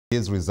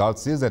Is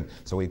results season,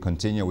 so we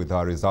continue with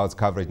our results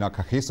coverage. Now,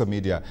 Kagiso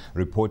Media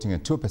reporting a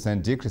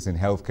 2% decrease in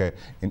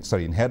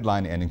in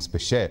headline earnings per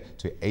share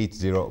to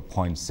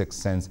 80.6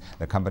 cents.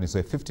 The company saw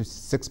a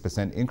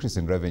 56% increase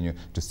in revenue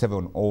to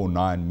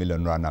 709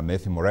 million rand. Now,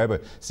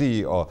 Morobe,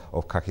 CEO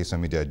of Kagiso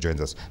Media,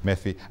 joins us.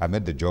 Murphy, I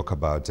made the joke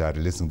about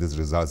releasing these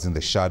results in the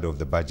shadow of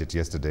the budget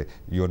yesterday.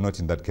 You're not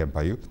in that camp,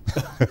 are you?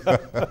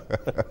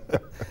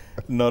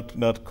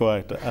 Not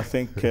quite. I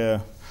think.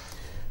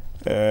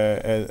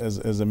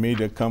 As a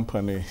media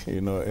company, you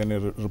know, any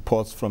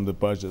reports from the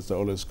budgets are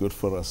always good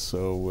for us.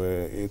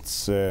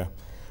 So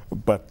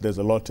but there's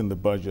a lot in the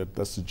budget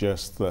that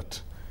suggests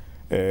that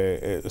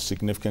a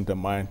significant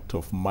amount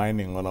of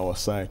mining on our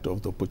side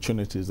of the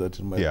opportunities that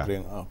it might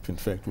bring up, in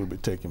fact, will be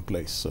taking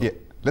place. So. Yeah.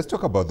 Let's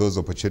talk about those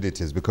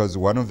opportunities, because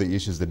one of the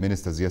issues the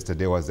ministers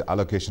yesterday was the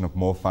allocation of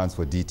more funds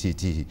for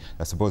DTT,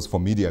 I suppose for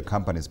media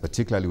companies,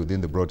 particularly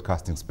within the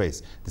broadcasting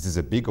space. This is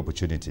a big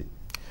opportunity.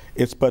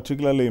 It's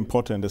particularly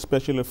important,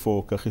 especially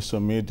for Kagiso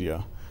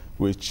Media,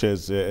 which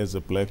as a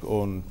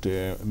black-owned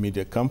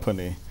media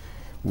company,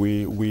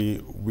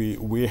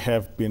 we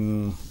have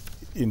been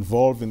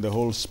involved in the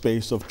whole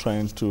space of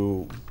trying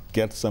to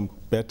get some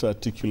better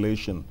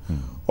articulation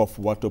of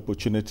what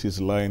opportunities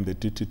lie in the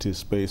DTT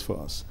space for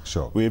us.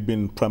 Sure. We've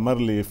been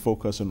primarily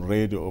focused on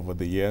radio over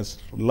the years,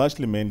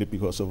 largely mainly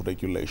because of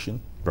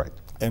regulation. Right.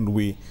 And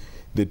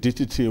the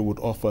DTT would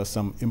offer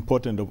some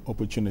important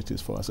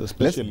opportunities for us,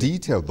 especially. Let's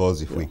detail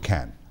those if we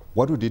can.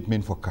 What would it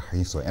mean for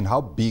Kagiso, and how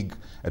big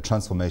a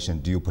transformation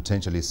do you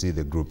potentially see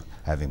the group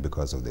having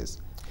because of this?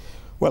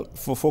 Well,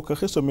 for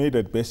Kagiso Media,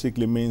 it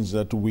basically means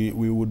that we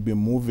would be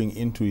moving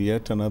into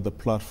yet another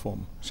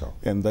platform, sure,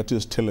 and that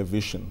is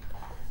television,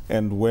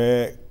 and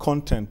where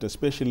content,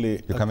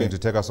 especially... You're coming to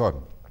take us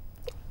on?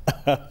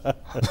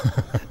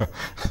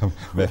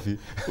 Murphy.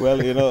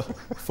 Well, you know,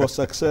 for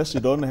success,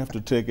 you don't have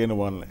to take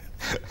anyone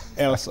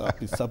else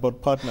up. It's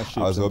about partnerships.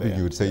 I was hoping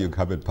you would say you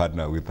come and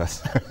partner with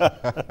us.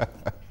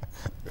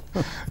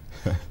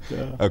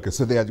 Okay,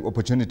 so there are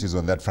opportunities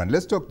on that front.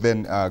 Let's talk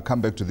then, come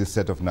back to this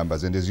set of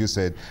numbers. And as you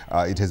said,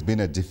 it has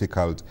been a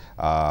difficult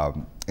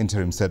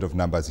interim set of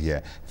numbers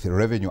here. The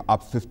revenue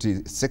up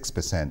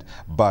 56%,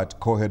 but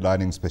core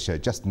headline earnings per share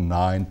just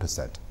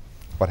 9%.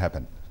 What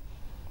happened?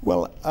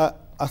 Well,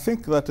 I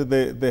think that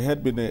there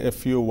had been a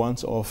few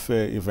once-off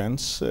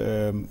events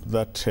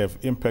that have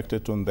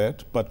impacted on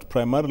that, but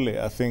primarily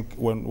I think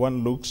when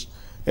one looks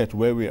at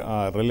where we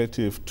are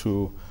relative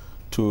to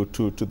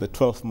the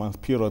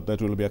 12-month period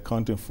that we'll be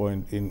accounting for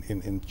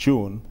in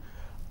June,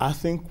 I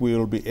think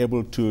we'll be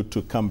able to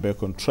come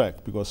back on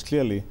track, because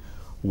clearly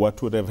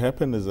what would have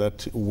happened is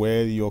that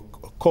where your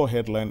core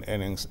headline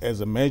earnings as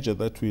a measure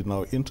that we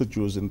now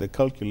introduce in the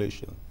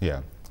calculation,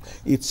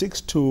 it seeks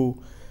to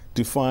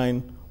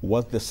define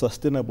what the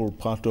sustainable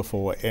part of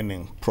our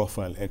earning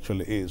profile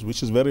actually is,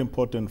 which is very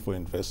important for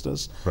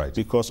investors, right,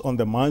 because on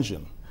the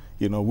margin,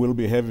 you know, we'll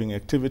be having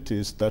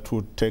activities that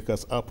would take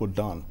us up or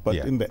down, but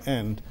in the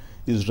end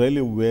is really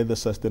where the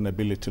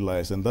sustainability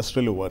lies, and that's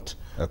really what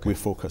we're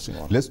focusing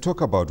on. Let's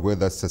talk about where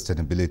that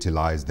sustainability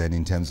lies then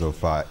in terms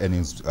of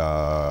earnings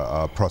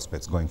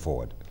prospects going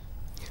forward.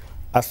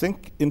 I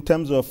think in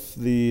terms of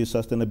the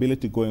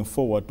sustainability going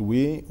forward,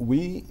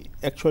 we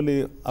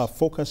actually are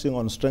focusing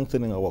on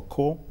strengthening our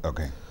core.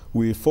 Okay.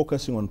 We're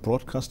focusing on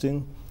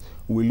broadcasting.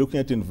 We're looking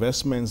at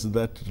investments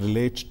that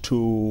relate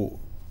to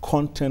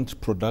content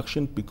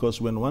production,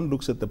 because when one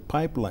looks at the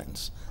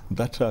pipelines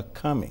that are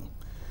coming,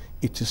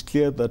 it is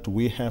clear that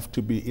we have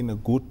to be in a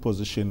good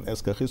position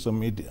as Kagiso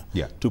Media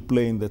to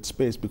play in that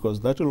space, because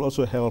that will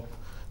also help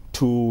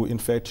to, in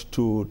fact,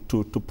 to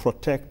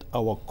protect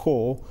our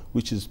core,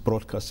 which is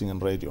broadcasting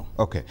and radio.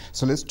 Okay,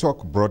 so let's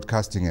talk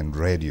broadcasting and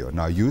radio.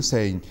 Now, you're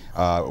saying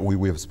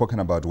we have spoken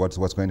about what's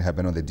going to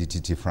happen on the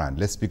DTT front.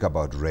 Let's speak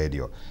about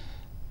radio.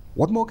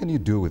 What more can you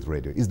do with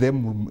radio? Is there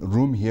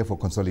room here for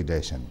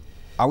consolidation?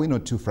 Are we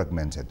not too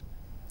fragmented?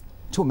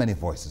 Too many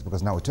voices,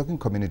 because now we're talking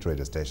community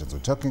radio stations, we're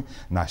talking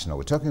national,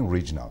 we're talking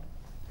regional.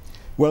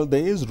 Well,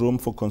 there is room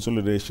for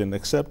consolidation,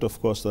 except, of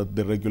course, that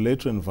the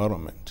regulatory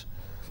environment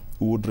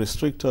would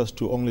restrict us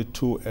to only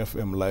 2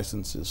 FM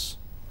licenses.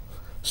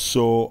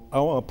 So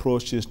our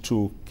approach is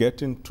to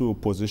get into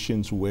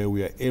positions where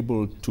we are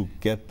able to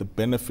get the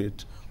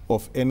benefit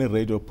of any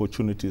radio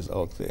opportunities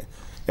out there.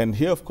 And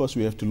here, of course,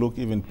 we have to look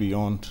even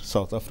beyond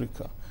South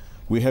Africa.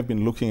 We have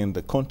been looking in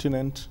the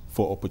continent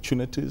for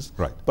opportunities,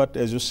 but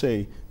as you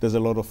say, there's a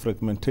lot of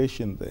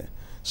fragmentation there.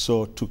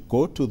 So to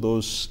go to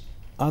those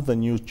other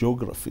new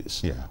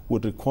geographies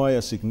would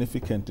require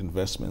significant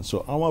investment.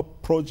 So our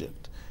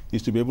project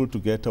is to be able to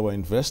get our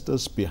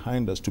investors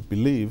behind us to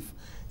believe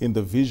in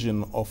the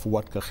vision of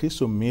what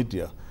Kagiso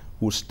Media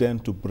will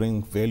stand to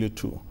bring value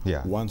to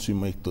Yeah. once we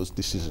make those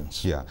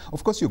decisions. Yeah,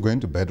 of course you're going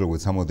to battle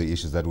with some of the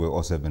issues that we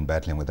also have been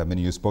battling with. I mean,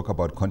 you spoke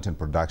about content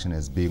production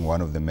as being one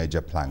of the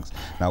major planks.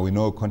 Now we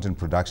know content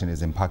production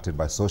is impacted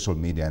by social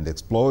media and the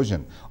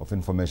explosion of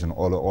information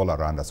all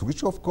around us,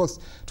 which of course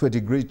to a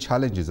degree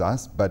challenges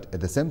us, but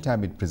at the same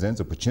time it presents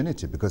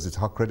opportunity because it's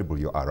how credible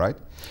you are, right?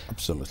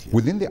 Absolutely.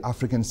 Within the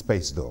African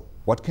space though,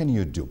 what can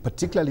you do,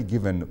 particularly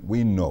given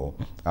we know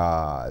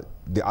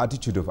the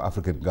attitude of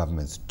African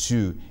governments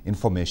to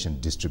information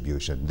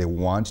distribution? They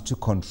want to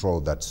control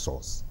that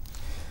source.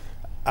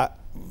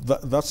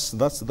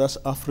 That's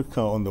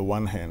Africa on the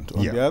one hand.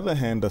 On Yeah. the other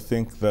hand, I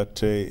think that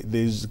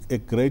there's a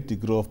great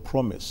degree of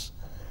promise,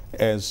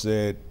 as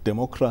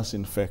democracy,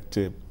 in fact,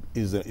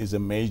 is a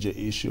major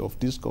issue of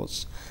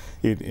discourse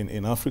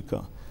in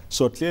Africa.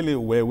 So clearly,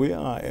 where we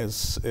are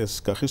as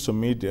Kagiso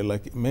Media,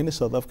 like many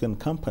South African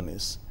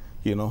companies,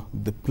 you know,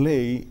 the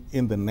play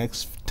in the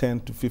next 10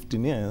 to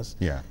 15 years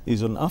Yeah.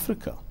 is on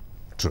Africa.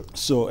 True.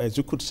 So as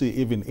you could see,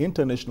 even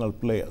international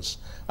players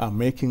are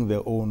making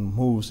their own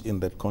moves in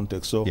that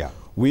context. So Yeah.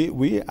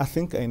 we I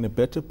think, are in a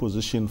better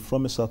position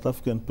from a South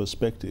African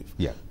perspective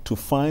Yeah. to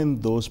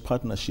find those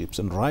partnerships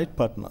and right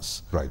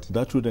partners Right.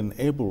 that would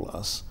enable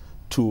us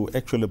to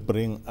actually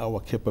bring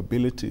our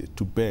capability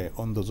to bear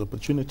on those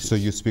opportunities. So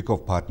you speak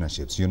of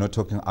partnerships. You're not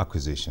talking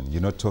acquisition.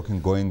 You're not talking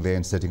going there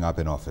and setting up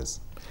an office.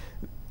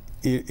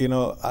 You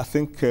know, I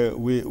think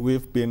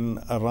we've been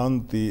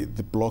around the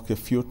block a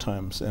few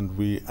times, and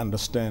we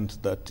understand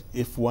that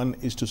if one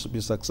is to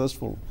be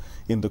successful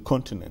in the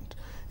continent,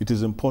 it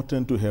is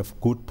important to have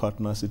good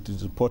partners. It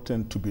is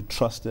important to be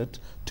trusted,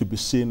 to be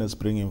seen as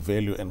bringing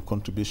value and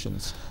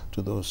contributions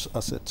to those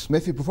assets.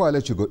 Maybe before I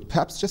let you go,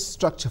 perhaps just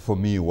structure for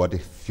me what a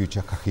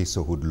future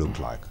Kagiso would look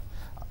like.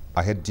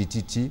 I had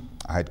DTT,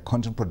 I had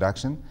content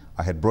production,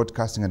 I had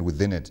broadcasting, and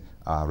within it,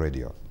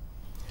 radio.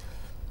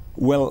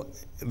 Well,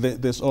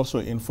 there's also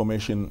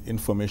information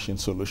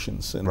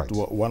solutions, and Right.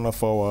 one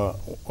of our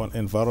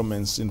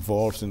environments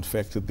involves, in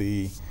fact,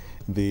 the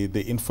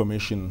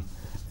information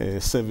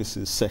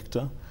services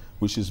sector,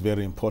 which is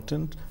very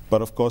important.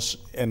 But of course,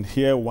 and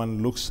here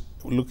one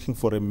looking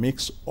for a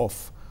mix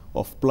of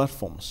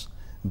platforms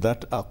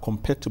that are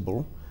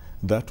compatible,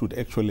 that would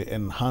actually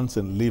enhance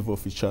and live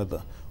off each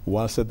other,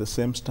 whilst at the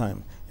same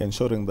time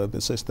ensuring that the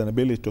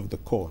sustainability of the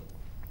core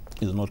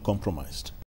is not compromised.